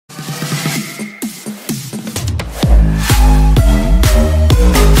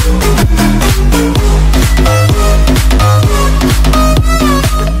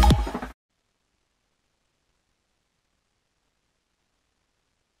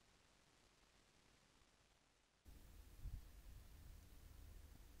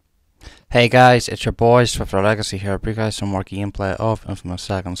Hey guys, it's your boys with our Legacy here. Bring you guys some more gameplay of Infamous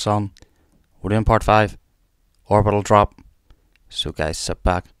Second Son. We're doing part 5, Orbital Drop. So guys, sit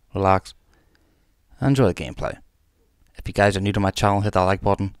back, relax, and enjoy the gameplay. If you guys are new to my channel, hit that like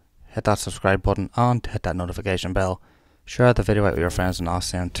button, hit that subscribe button, and hit that notification bell. Share the video out with your friends and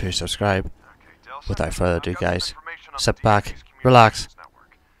ask them to subscribe. Without further ado guys, sit back, relax,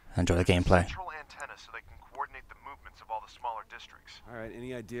 and enjoy the gameplay. Alright,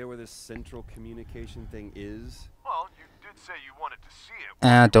 any idea where this central communication thing is? Well, you did say you wanted to see it.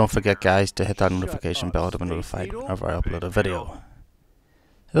 And don't forget guys to hit that notification bell to be notified whenever I upload a video.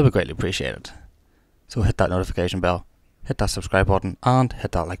 It'll be greatly appreciated. So hit that notification bell, hit that subscribe button, and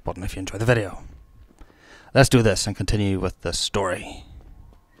hit that like button if you enjoy the video. Let's do this and continue with the story.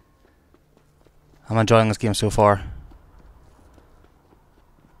 I'm enjoying this game so far.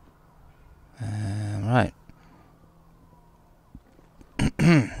 Right.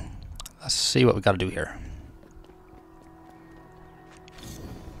 Let's see what we gotta do here.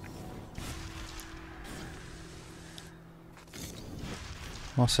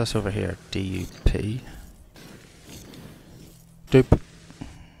 What's this over here? DUP. Doop.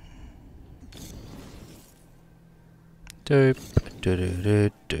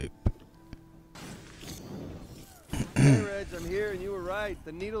 Doop. Doop. Hey Reg, I'm here and you were right.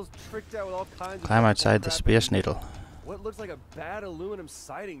 The needle's tricked out with all kinds of... Climb outside the space needle. What looks like a bad aluminum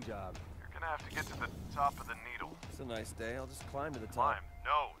siding job. You're gonna have to get to the top of the needle. It's a nice day. I'll just climb to the top. Climb.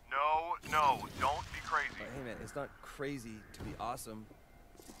 No. Don't be crazy. But hey man, it's not crazy to be awesome.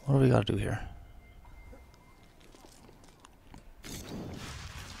 What do we gotta do here?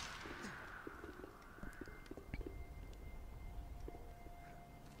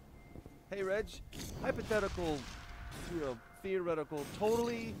 Hey Reg, hypothetical, theoretical,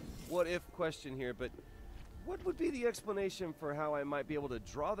 totally what-if question here, but what would be the explanation for how I might be able to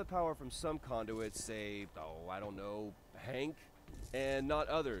draw the power from some conduits, say, oh, I don't know, Hank, and not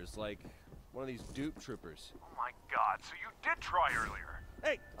others, like one of these dupe troopers? Oh my god, so you did try earlier.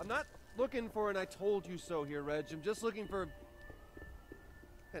 Hey, I'm not looking for an I told you so here, Reg. I'm just looking for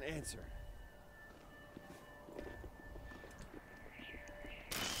an answer.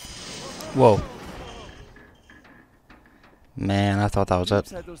 Whoa. Man, I thought that was it.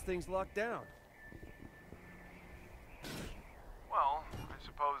 Had those things locked down. Well, I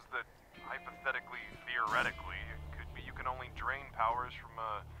suppose that hypothetically, theoretically, it could be you can only drain powers from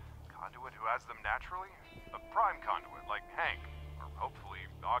a conduit who has them naturally. A prime conduit, like Hank, or hopefully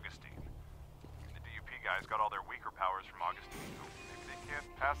Augustine. The DUP guys got all their weaker powers from Augustine, so maybe they can't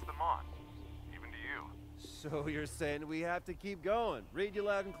pass them on, even to you. So you're saying we have to keep going. Read you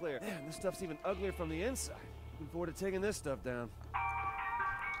loud and clear. Man, this stuff's even uglier from the inside. Looking forward to taking this stuff down.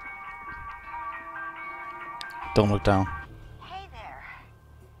 Don't look down. Hey there.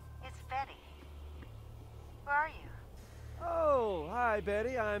 It's Betty. Where are you? Oh, hi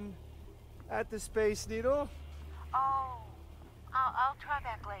Betty. I'm at the Space Needle. Oh, I'll try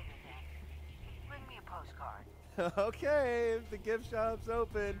back later then. Bring me a postcard. Okay, if the gift shop's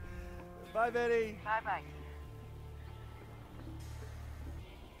open. Bye, Betty. Bye-bye.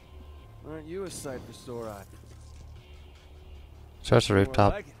 Aren't you a sight for sore eye? Search the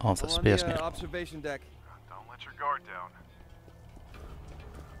rooftop Like it. of the On space the, needle. observation deck. Don't let your guard down.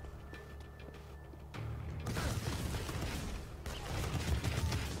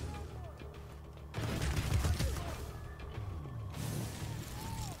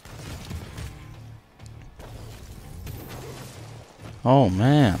 Oh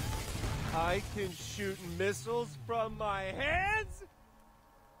man. I can shoot missiles from my hands?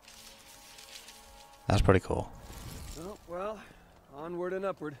 That's pretty cool. Oh, well, onward and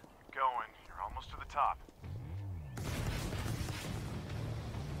upward. Keep going. You're almost to the top.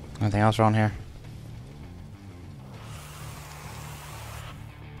 Anything else around here?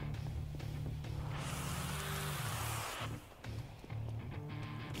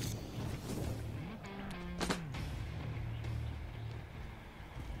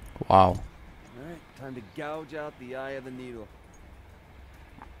 Wow. Alright, time to gouge out the eye of the needle.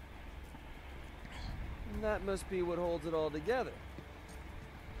 And that must be what holds it all together.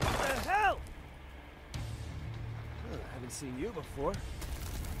 What the hell? Oh, I haven't seen you before.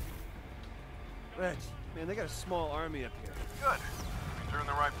 Reg, man, they got a small army up here. Good. You're in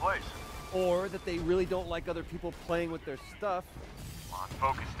the right place. Or that they really don't like other people playing with their stuff. Come on,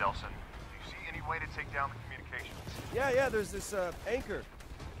 focus, Delson. Do you see any way to take down the communications? Yeah, there's this anchor.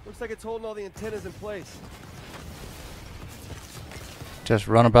 Looks like it's holding all the antennas in place. Just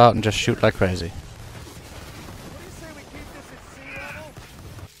run about and just shoot like crazy. What do you say we keep this at sea level?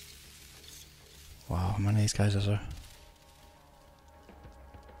 Wow, how many of these guys is there?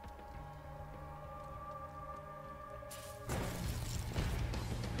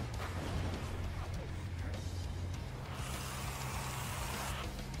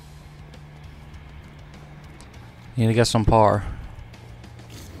 Need to get some power.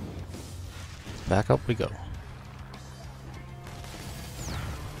 Back up we go.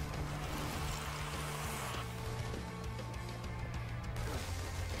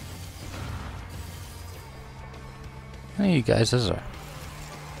 How many of you guys is there?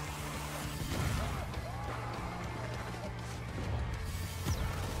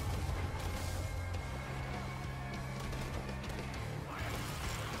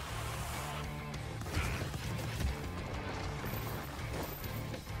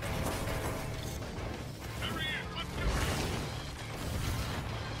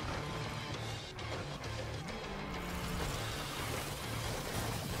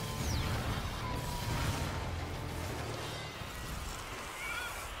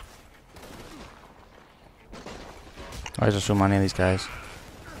 I just so many of these guys.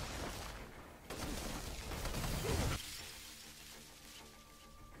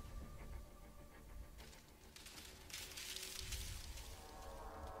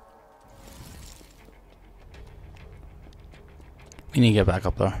 We need to get back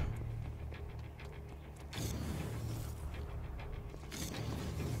up there.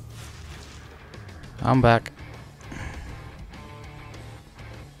 I'm back.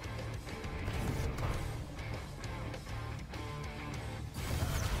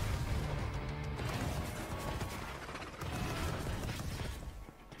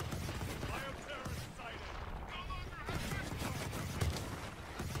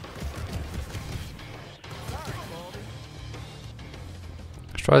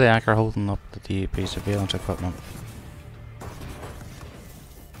 Destroy the anchor holding up the DEP surveillance equipment.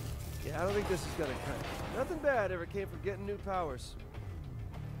 Yeah, I don't think this is gonna cut. Nothing bad ever came from getting new powers.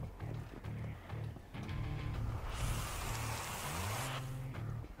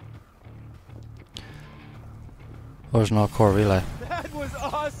 There's no core relay. That was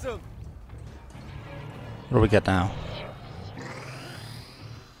awesome! What do we get now?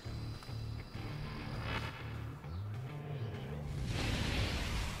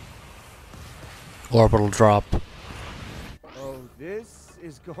 Orbital drop. Oh, this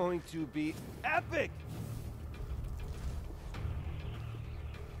is going to be epic!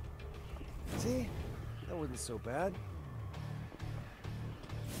 See? That wasn't so bad.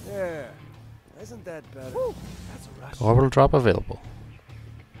 There. Isn't that better? Woo, that's a rush. Orbital drop available.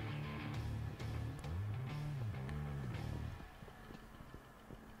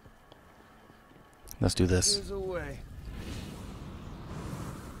 Let's do this. Here's a way.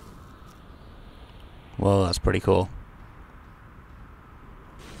 Well, that's pretty cool.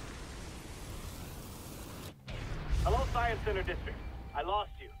 Hello, Science Center District. I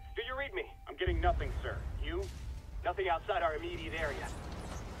lost you. Do you read me? I'm getting nothing, sir. You? Nothing outside our immediate area.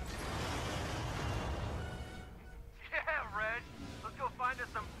 Yeah, Reg. Let's go find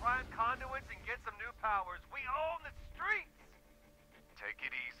us some prime conduits and get some new powers. We own the streets! Take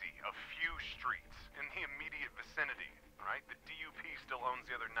it easy. A few streets in the immediate vicinity, right? The DUP still owns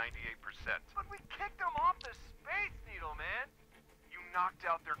the other 98%. But we kicked them off the Space Needle, man! You knocked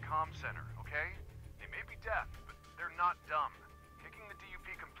out their comm center, okay? They may be deaf, but they're not dumb. Kicking the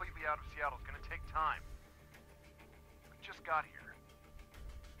DUP completely out of Seattle is gonna take time. We just got here.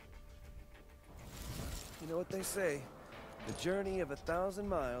 You know what they say? The journey of 1,000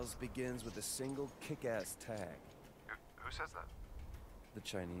 miles begins with a single kick-ass tag. Who says that? The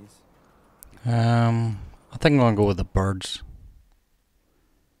Chinese. I think I'm gonna go with the birds.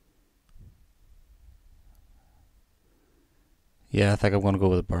 Yeah, I think I'm gonna go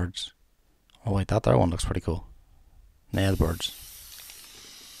with the birds. Oh wait, that there one looks pretty cool. Nah, the birds.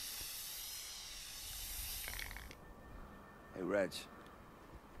 Hey, Reg.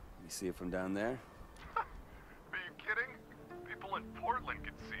 You see it from down there? Are you kidding? People in Portland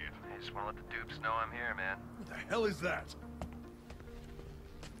can see it. I just want to let the dupes know I'm here, man. What the hell is that?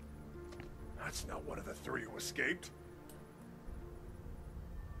 That's not one of the three who escaped.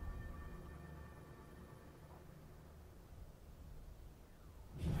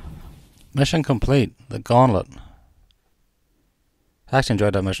 Mission complete. The Gauntlet. I actually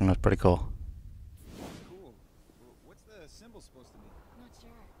enjoyed that mission. It was pretty cool. Cool. What's the symbol supposed to mean? Not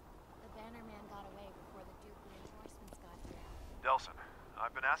sure. The banner man got away before the Duke reinforcements got here. Delson,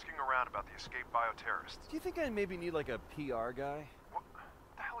 I've been asking around about the escaped bioterrorists. Do you think I maybe need like a PR guy? What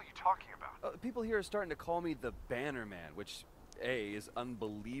the hell are you talking about? People here are starting to call me the Banner Man, which A is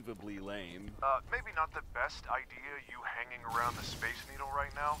unbelievably lame. Maybe not the best idea, you hanging around the Space Needle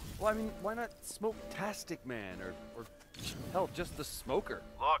right now? Well, I mean, why not Smoke-tastic Man or hell, just the Smoker?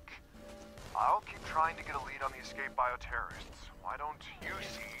 Look, I'll keep trying to get a lead on the escaped bioterrorists. Why don't you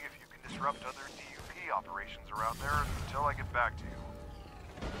see if you can disrupt other DUP operations around there until I get back to you?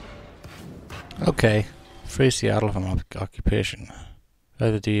 Okay, Free Seattle from occupation.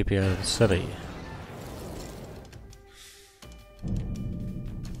 Let the DEP out of the city.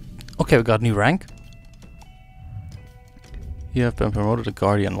 Okay, we got a new rank. You have been promoted to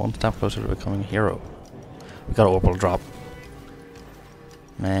Guardian, one step closer to becoming a hero. We got an Orbital drop.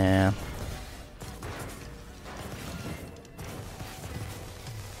 Man.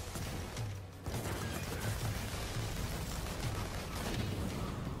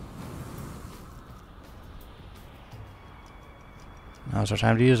 Now's our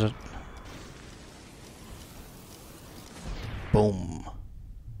time to use it. Boom.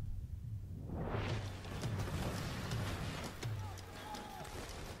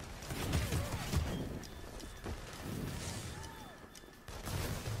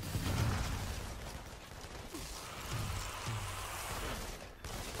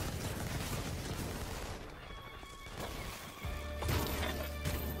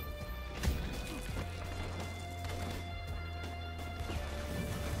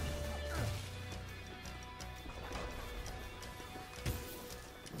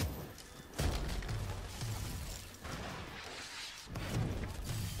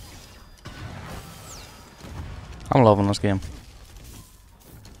 I'm loving this game.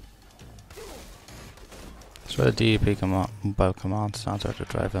 That's why the DEP mobile command center to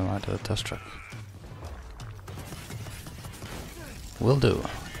drive them out of the district. Will do.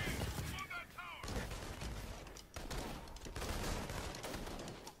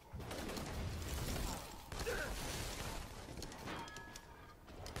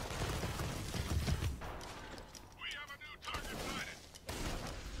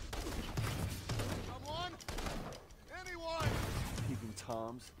 Peeping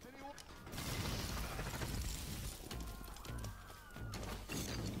Toms.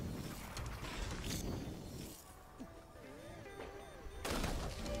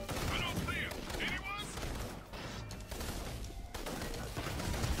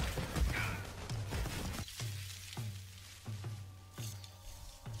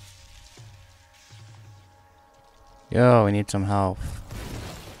 Yo, we need some help.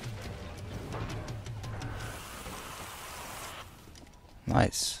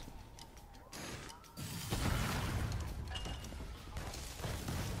 Nice.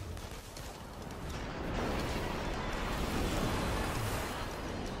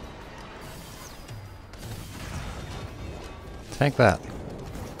 Take that.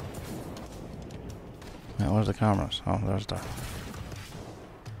 Wait, where's the cameras? Oh, there's that.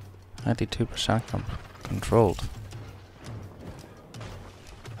 92% controlled.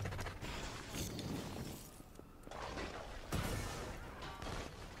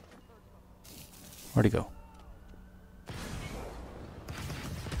 Where'd he go?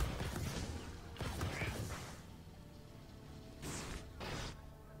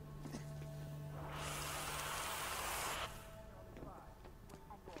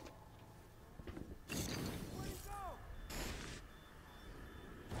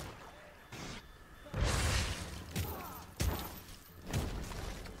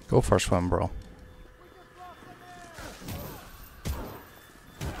 Go for a swim, bro.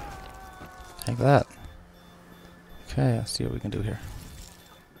 Take that. Okay, let's see what we can do here.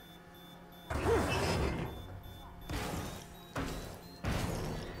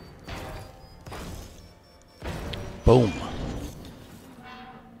 Boom.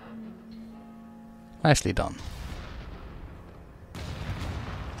 Nicely done.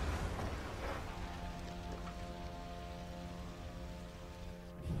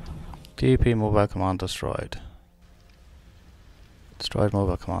 DP mobile command destroyed. Destroyed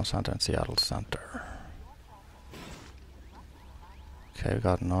mobile command center in Seattle Center. Okay, we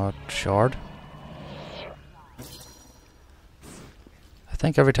got another shard. I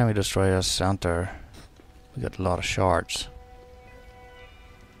think every time we destroy a center, we get a lot of shards.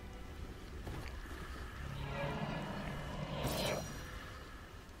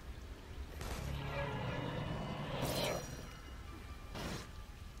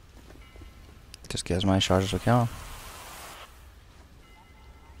 Just get as many shards as we can.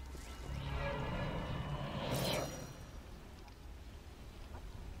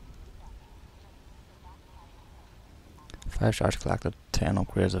 Five shards collected, 10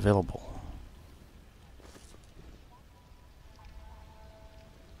 upgrades available.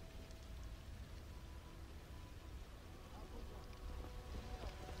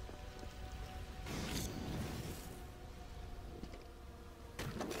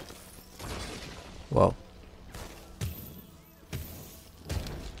 Whoa.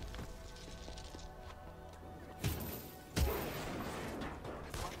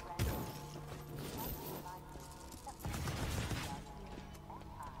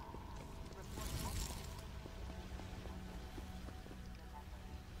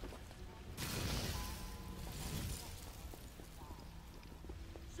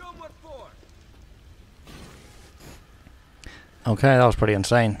 Okay, that was pretty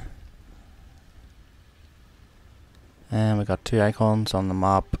insane. And we got 2 icons on the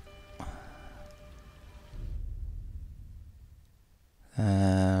map.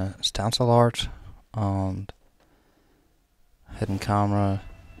 Stencil art and hidden camera.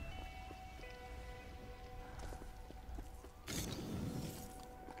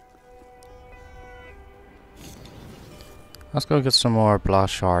 Let's go get some more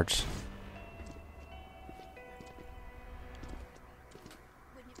blast shards.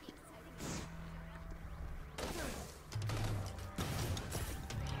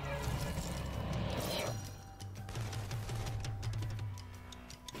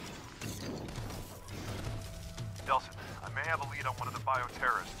 Delson, I may have a lead on one of the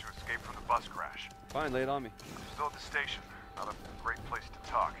bioterrorists who escaped from the bus crash. Fine, lay it on me. I'm still at the station. Not a great place to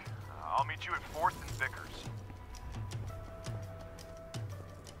talk. I'll meet you at 4th and Vickers.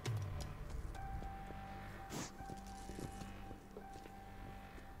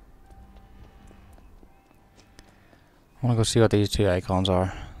 I wanna go see what these 2 icons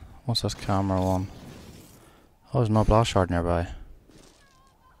are. What's this camera one? Oh, there's no blast shard nearby.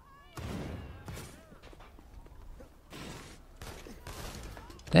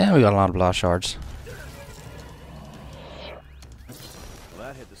 Damn, we got a lot of blast shards. Well,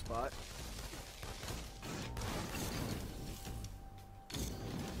 that hit the spot.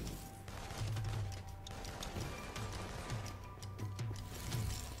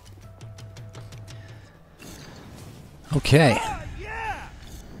 Okay.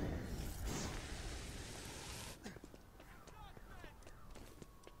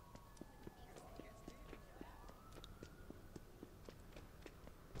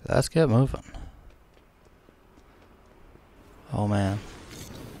 Let's get moving. Oh man.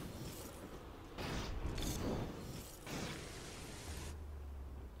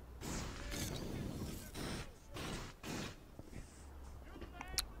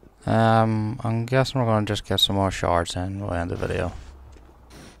 I'm guessing we're gonna just get some more shards and we'll end the video.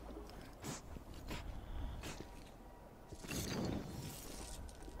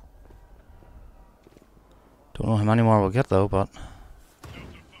 Don't know how many more we'll get though, but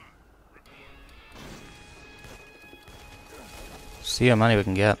see how many we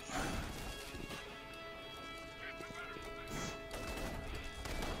can get.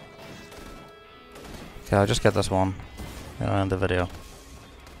 Okay, I'll just get this one and I'll end the video.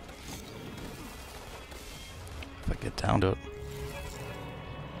 If I get down to it.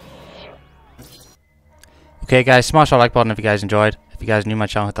 Okay guys, smash that like button if you guys enjoyed. If you guys are new to my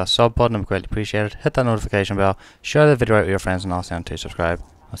channel, hit that sub button, I'd greatly appreciate it. Hit that notification bell, share the video out with your friends, and also to subscribe.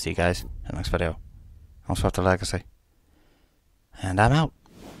 I'll see you guys in the next video. I'm Swift the Legacy. And I'm out.